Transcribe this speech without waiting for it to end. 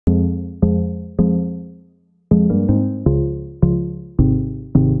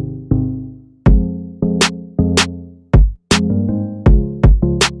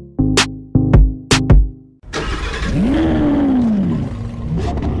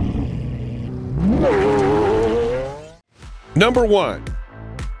Number 1.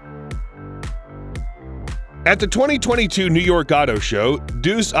 At the 2022 New York Auto Show,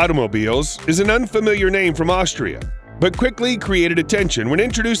 Deus Automobiles is an unfamiliar name from Austria, but quickly created attention when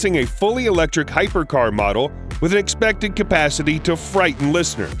introducing a fully electric hypercar model with an expected capacity to frighten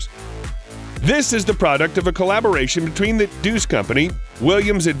listeners. This is the product of a collaboration between the Deus Company,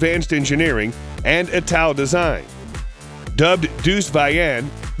 Williams Advanced Engineering, and Ital Design. Dubbed Deus VAYANNE,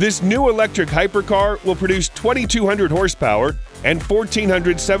 this new electric hypercar will produce 2,200 horsepower and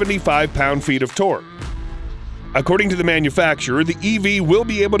 1,475 pound-feet of torque. According to the manufacturer, the EV will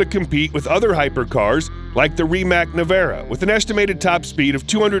be able to compete with other hypercars like the Rimac Navara with an estimated top speed of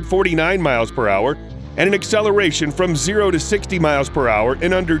 249 miles per hour and an acceleration from 0 to 60 miles per hour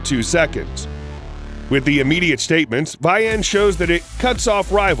in under 2 seconds. With the immediate statements, VAYANNE shows that it cuts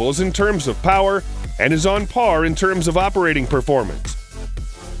off rivals in terms of power and is on par in terms of operating performance.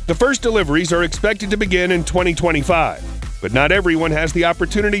 The first deliveries are expected to begin in 2025. But not everyone has the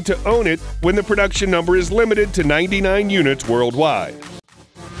opportunity to own it when the production number is limited to 99 units worldwide.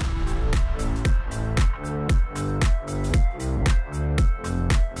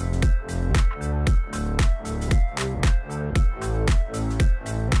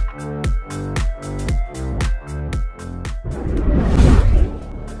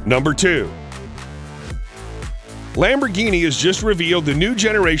 Number 2. Lamborghini has just revealed the new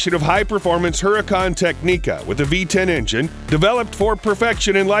generation of high-performance Huracan Tecnica with a V10 engine developed for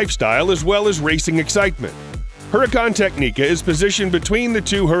perfection in lifestyle as well as racing excitement. Huracan Tecnica is positioned between the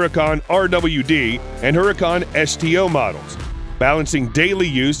two Huracan RWD and Huracan STO models, balancing daily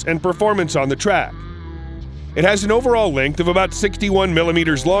use and performance on the track. It has an overall length of about 61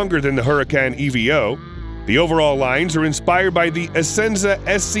 millimeters longer than the Huracan EVO. The overall lines are inspired by the Essenza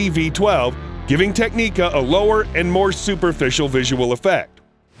SC V12, giving Tecnica a lower and more superficial visual effect.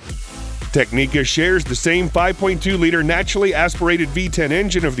 Tecnica shares the same 5.2-liter naturally aspirated V10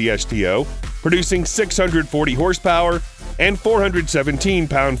 engine of the STO, producing 640 horsepower and 417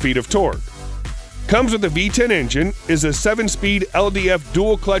 pound-feet of torque. Comes with a V10 engine is a 7-speed LDF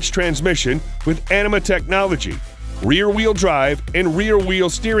dual-clutch transmission with Anima technology, rear-wheel drive, and rear-wheel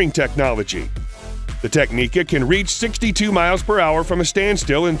steering technology. The Tecnica can reach 62 miles per hour from a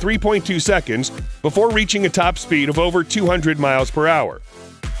standstill in 3.2 seconds before reaching a top speed of over 200 miles per hour.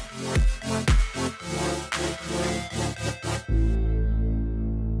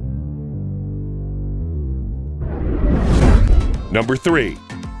 Number 3.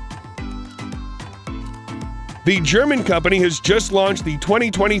 The German company has just launched the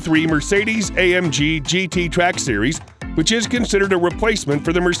 2023 Mercedes-AMG GT Track Series, which is considered a replacement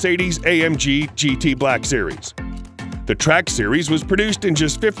for the Mercedes-AMG GT Black Series. The Track Series was produced in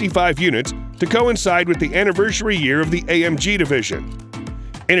just 55 units to coincide with the anniversary year of the AMG division.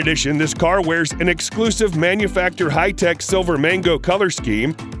 In addition, this car wears an exclusive manufacturer high-tech silver mango color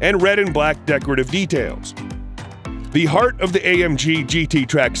scheme and red and black decorative details. The heart of the AMG GT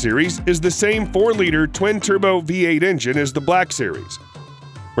Track Series is the same 4-liter twin-turbo V8 engine as the Black Series.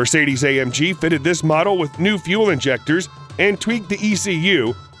 Mercedes-AMG fitted this model with new fuel injectors and tweaked the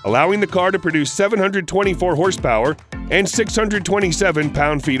ECU, allowing the car to produce 724 horsepower and 627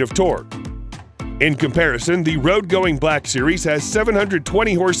 pound-feet of torque. In comparison, the road-going Black Series has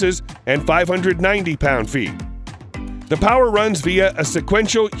 720 horses and 590 pound-feet. The power runs via a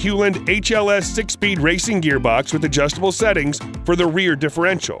sequential Hewland HLS 6-speed racing gearbox with adjustable settings for the rear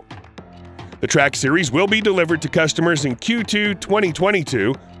differential. The Track Series will be delivered to customers in Q2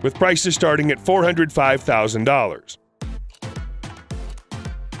 2022 with prices starting at $405,000.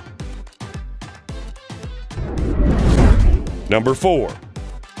 Number 4.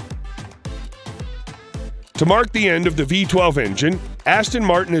 To mark the end of the V12 engine, Aston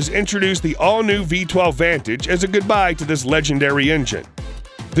Martin has introduced the all-new V12 Vantage as a goodbye to this legendary engine.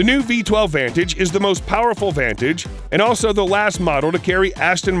 The new V12 Vantage is the most powerful Vantage and also the last model to carry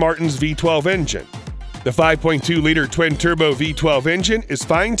Aston Martin's V12 engine. The 5.2-liter twin-turbo V12 engine is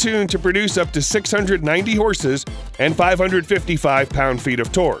fine-tuned to produce up to 690 horses and 555 pound-feet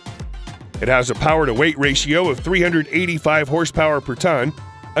of torque. It has a power-to-weight ratio of 385 horsepower per ton,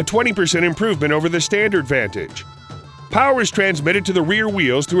 a 20% improvement over the standard Vantage. Power is transmitted to the rear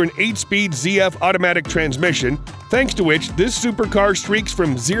wheels through an 8-speed ZF automatic transmission, thanks to which this supercar streaks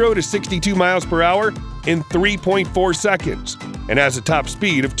from 0 to 62 miles per hour in 3.4 seconds and has a top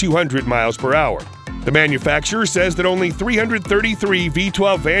speed of 200 miles per hour. The manufacturer says that only 333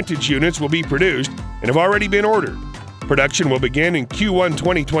 V12 Vantage units will be produced and have already been ordered. Production will begin in Q1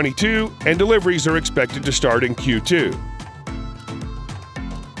 2022 and deliveries are expected to start in Q2.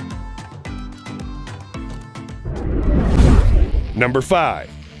 Number 5.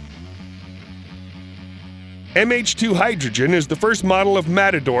 MH2 Hydrogen is the first model of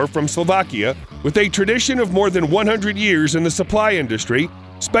Matador from Slovakia, with a tradition of more than 100 years in the supply industry,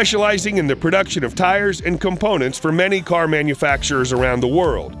 specializing in the production of tires and components for many car manufacturers around the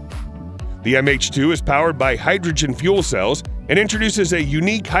world. The MH2 is powered by hydrogen fuel cells and introduces a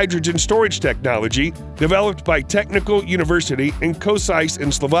unique hydrogen storage technology developed by Technical University in Košice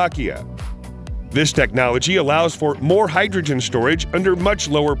in Slovakia. This technology allows for more hydrogen storage under much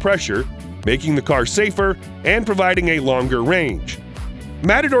lower pressure, making the car safer and providing a longer range.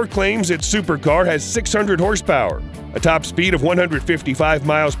 Matador claims its supercar has 600 horsepower, a top speed of 155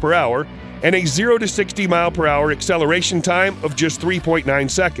 miles per hour, and a 0 to 60 mile per hour acceleration time of just 3.9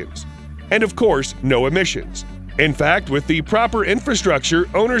 seconds. And of course, no emissions. In fact, with the proper infrastructure,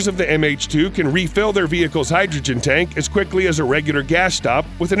 owners of the MH2 can refill their vehicle's hydrogen tank as quickly as a regular gas stop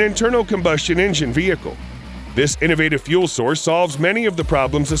with an internal combustion engine vehicle. This innovative fuel source solves many of the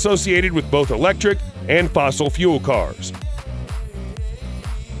problems associated with both electric and fossil fuel cars.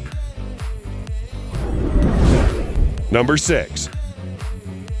 Number 6.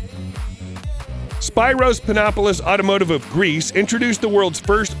 Spyros Panopoulos Automotive of Greece introduced the world's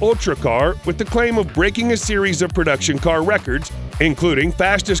first ultra car with the claim of breaking a series of production car records, including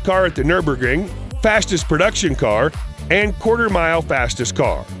fastest car at the Nürburgring, fastest production car, and quarter-mile fastest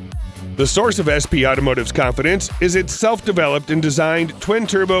car. The source of SP Automotive's confidence is its self-developed and designed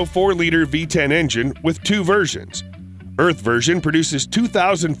twin-turbo 4-liter V10 engine with two versions. Earth version produces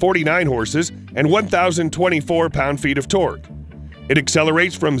 2,049 horses and 1,024 pound-feet of torque. It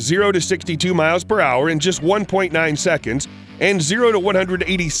accelerates from 0 to 62 miles per hour in just 1.9 seconds and 0 to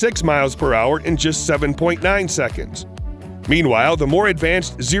 186 miles per hour in just 7.9 seconds. Meanwhile, the more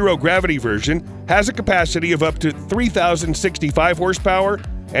advanced zero-gravity version has a capacity of up to 3,065 horsepower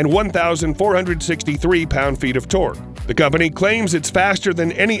and 1,463 pound-feet of torque. The company claims it's faster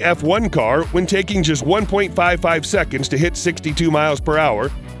than any F1 car when taking just 1.55 seconds to hit 62 miles per hour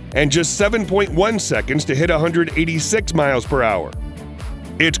and just 7.1 seconds to hit 186 miles per hour.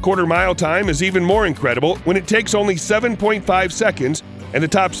 Its quarter-mile time is even more incredible when it takes only 7.5 seconds and the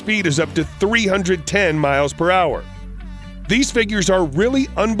top speed is up to 310 miles per hour. These figures are really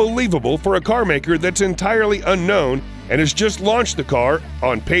unbelievable for a car maker that's entirely unknown and has just launched the car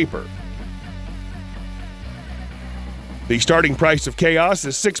on paper. The starting price of Chaos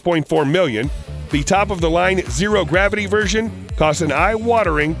is $6.4 million. The top-of-the-line zero-gravity version costs an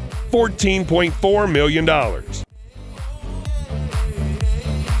eye-watering $14.4 million.